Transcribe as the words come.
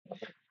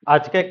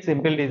आज का एक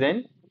simple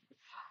design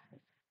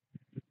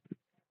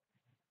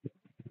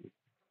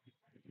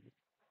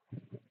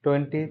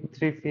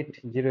 23 feet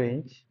 0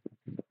 inch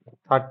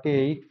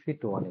 38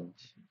 feet 1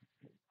 inch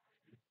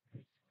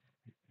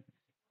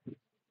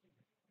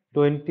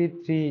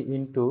 23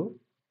 into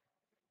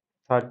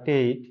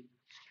 38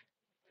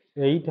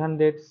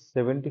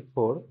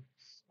 874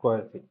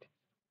 square feet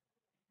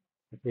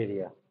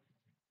area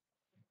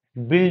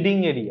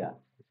building area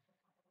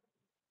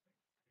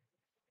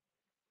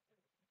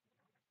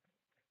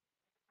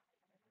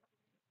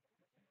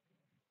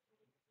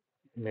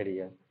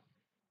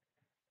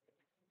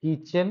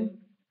kitchen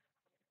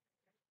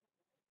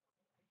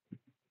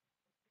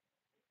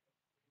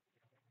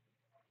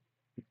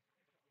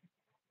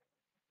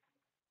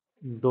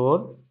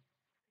door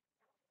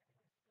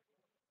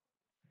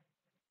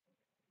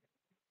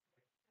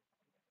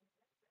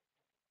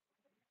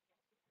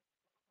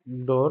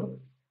door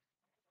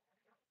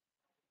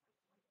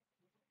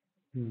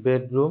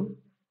bedroom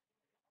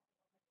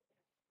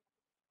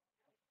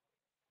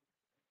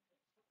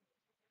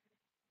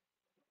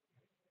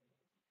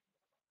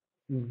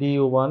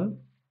D1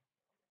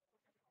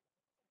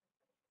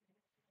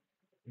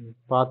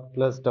 path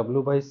plus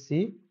W by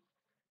C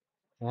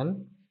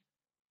and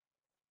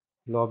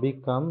lobby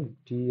cum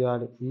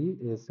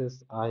DRESSING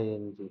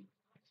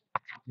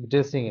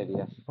dressing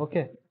area.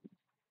 Okay,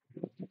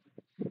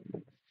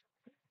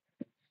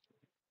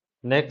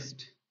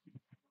 next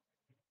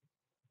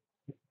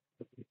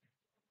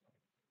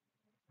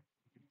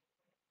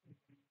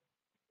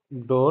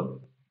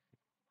door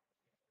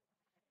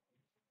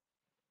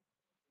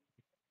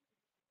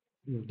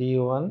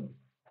D1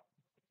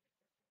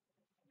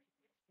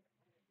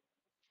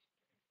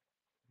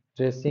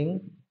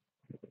 dressing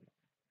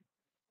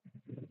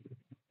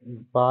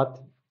bath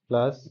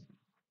plus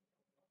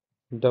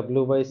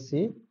W by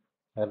C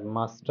and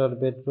master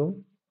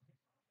bedroom.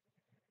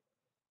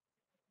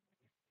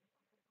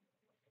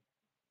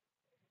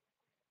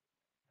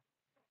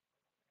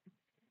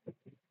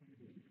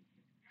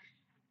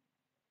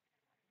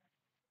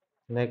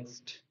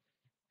 Next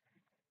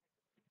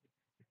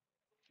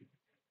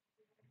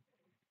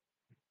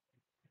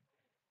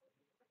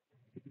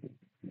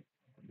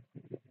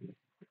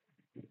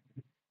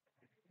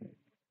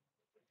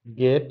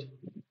gate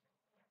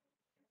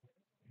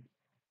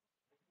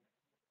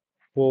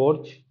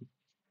porch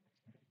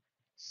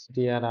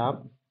stair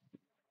up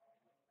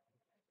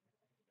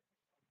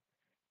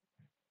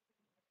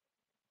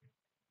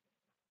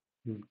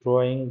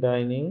drawing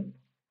dining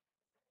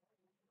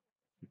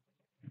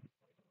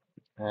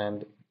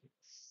and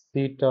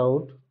sit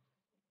out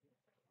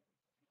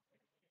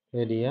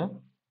area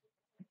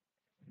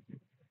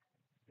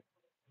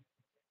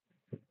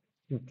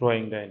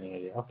drawing dining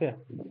area. Okay,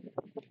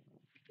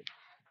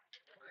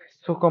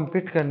 so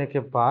complete करने के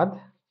बाद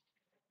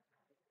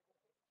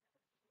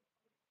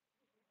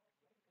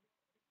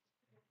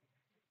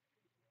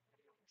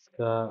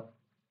इसका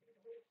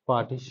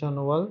partition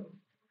wall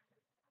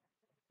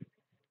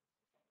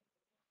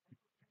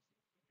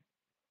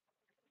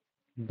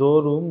दो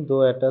room दो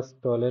attach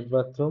toilet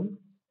bathroom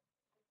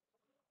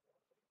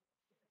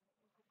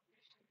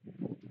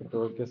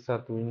door के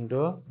साथ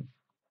window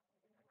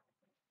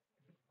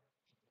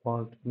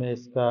front में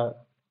इसका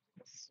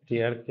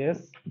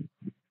staircase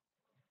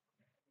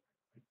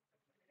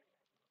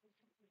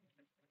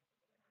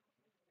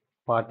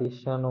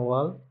partition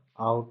wall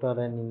outer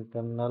and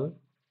internal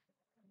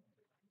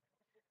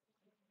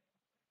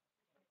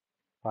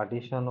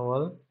partition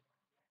wall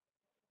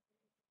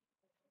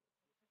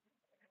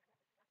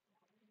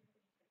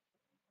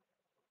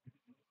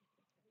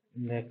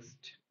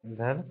next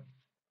इधर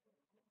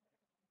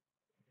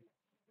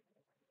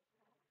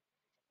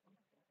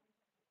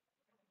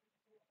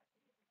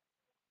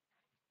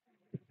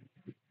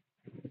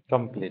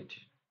कंप्लीट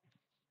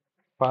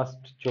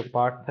फर्स्ट जो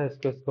पार्ट था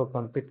इसको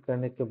कंप्लीट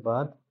करने के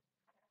बाद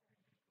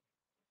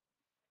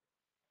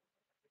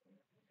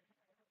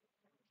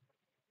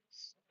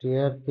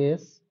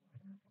staircase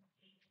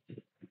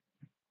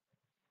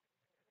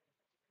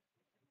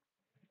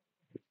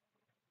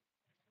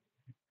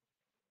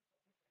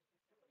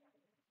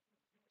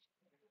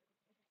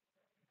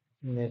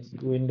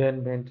next window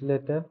and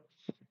ventilator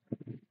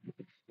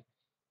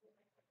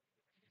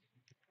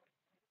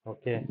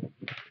okay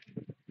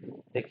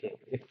देखिए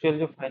एक्चुअल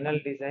जो फाइनल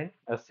डिजाइन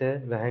ऐसे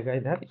रहेगा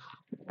इधर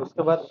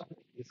उसके बाद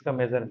इसका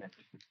मेजरमेंट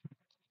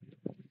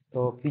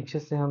तो पीछे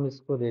से हम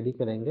इसको रेडी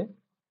करेंगे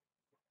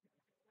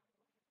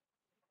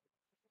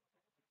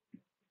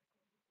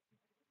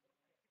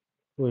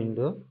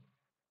विंडो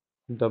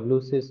W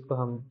से इसको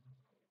हम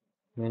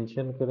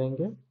मेंशन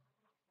करेंगे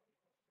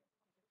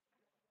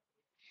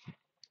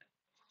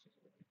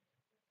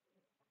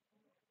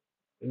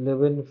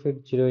 11 feet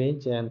 0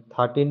 inch and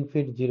 13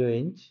 feet 0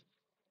 inch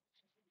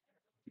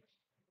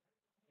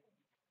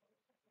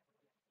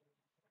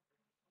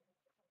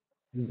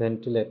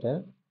ventilator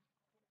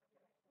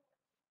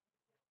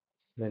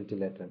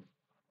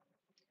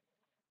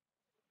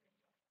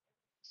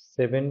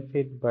 7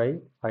 feet by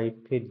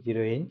 5 feet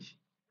 0 inch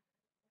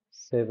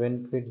 7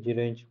 feet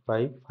 0 inch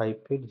pipe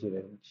 5 feet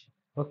 0 inch.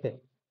 Okay,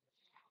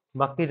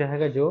 बाकी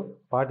रहेगा जो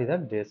पार्ट इधर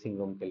ड्रेसिंग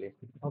रूम के लिए।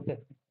 Okay,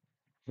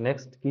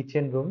 next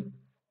kitchen room.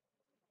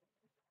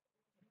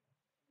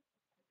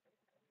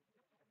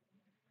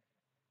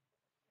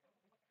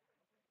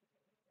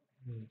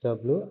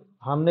 W,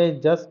 हमने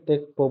जस्ट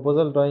एक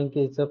प्रोपोजल ड्राइंग के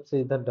हिसाब से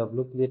इधर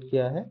डब्लू क्रिएट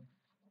किया है।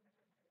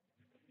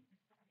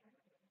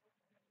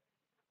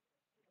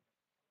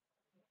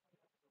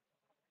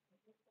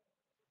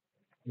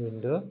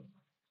 Window,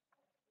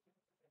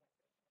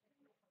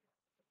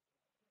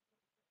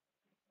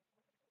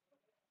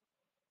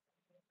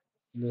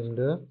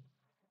 window,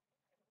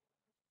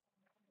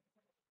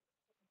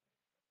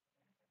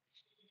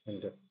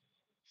 window,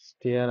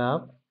 stair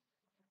up,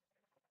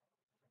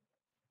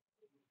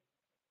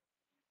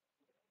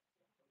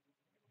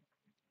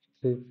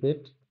 3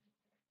 feet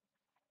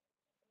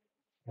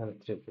and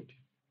 3 feet.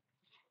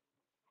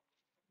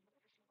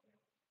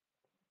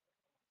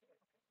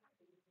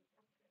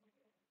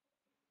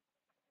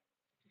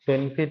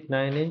 10 feet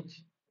 9 inch,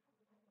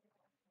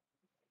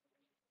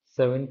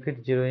 7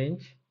 feet 0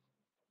 inch,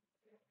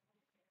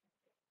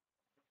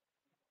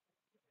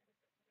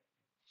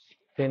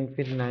 10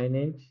 feet 9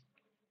 inch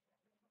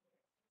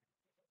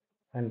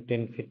and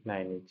 10 feet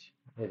 9 inch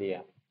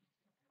area।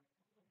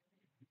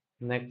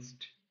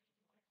 Next,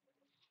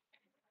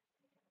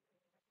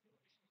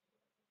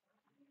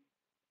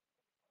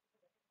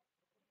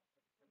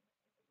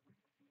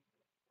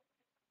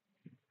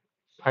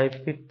 5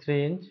 feet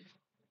 3 inch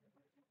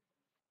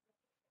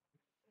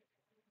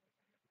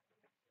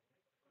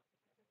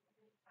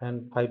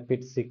and 5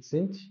 feet 6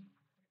 inch.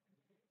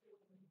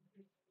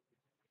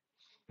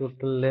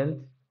 Total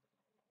length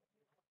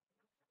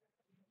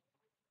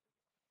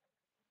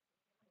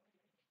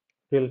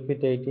 12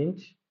 feet 8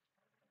 inch.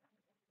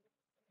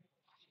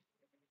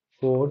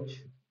 Porch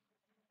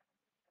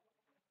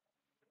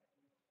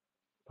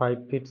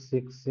 5 feet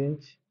 6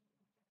 inch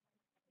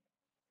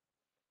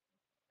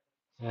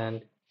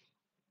and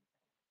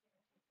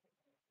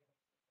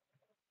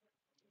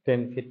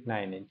 10 feet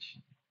 9 inch.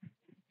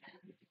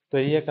 तो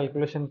ये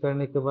calculation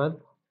करने के बाद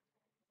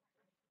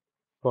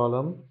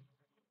column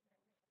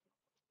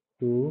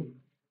 2,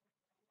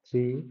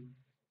 3,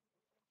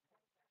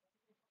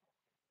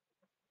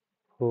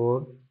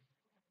 4,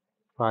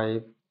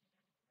 5,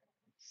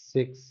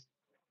 6,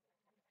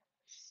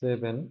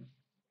 7,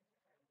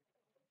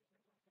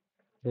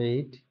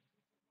 8,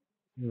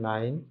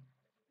 9,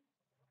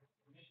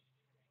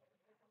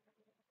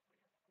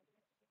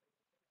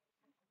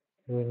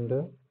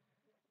 window,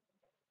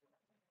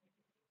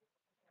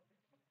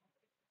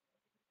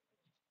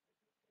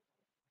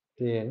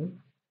 10,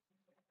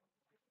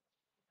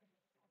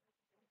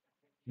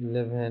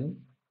 11,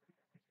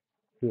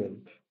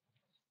 12।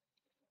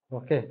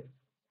 Okay,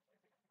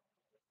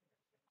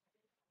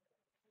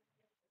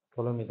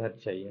 column इधर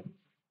चाहिए।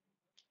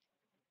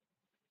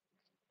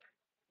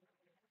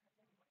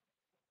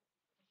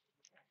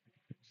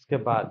 उसके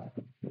बाद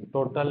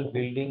total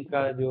building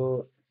का जो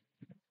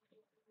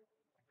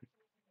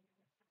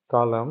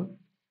column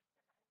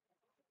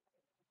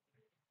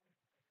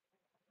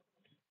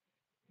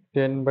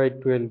 10 by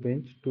 12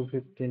 inch,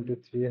 250 into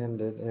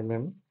 300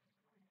 mm,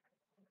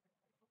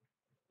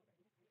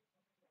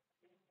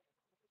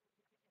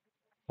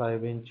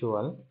 5 inch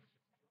wall।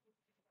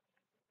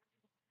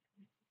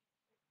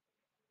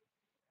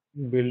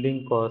 Building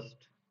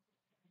cost,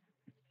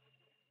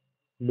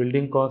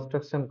 building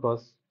construction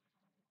cost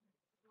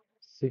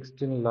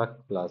 16 lakh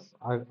plus.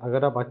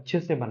 अगर आप अच्छे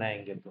से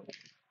बनाएंगे तो।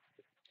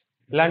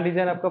 प्लान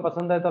डिजाइन आपको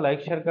पसंद आए तो लाइक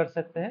शेयर कर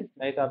सकते हैं,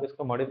 नहीं तो आप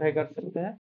इसको मॉडिफाई कर सकते हैं।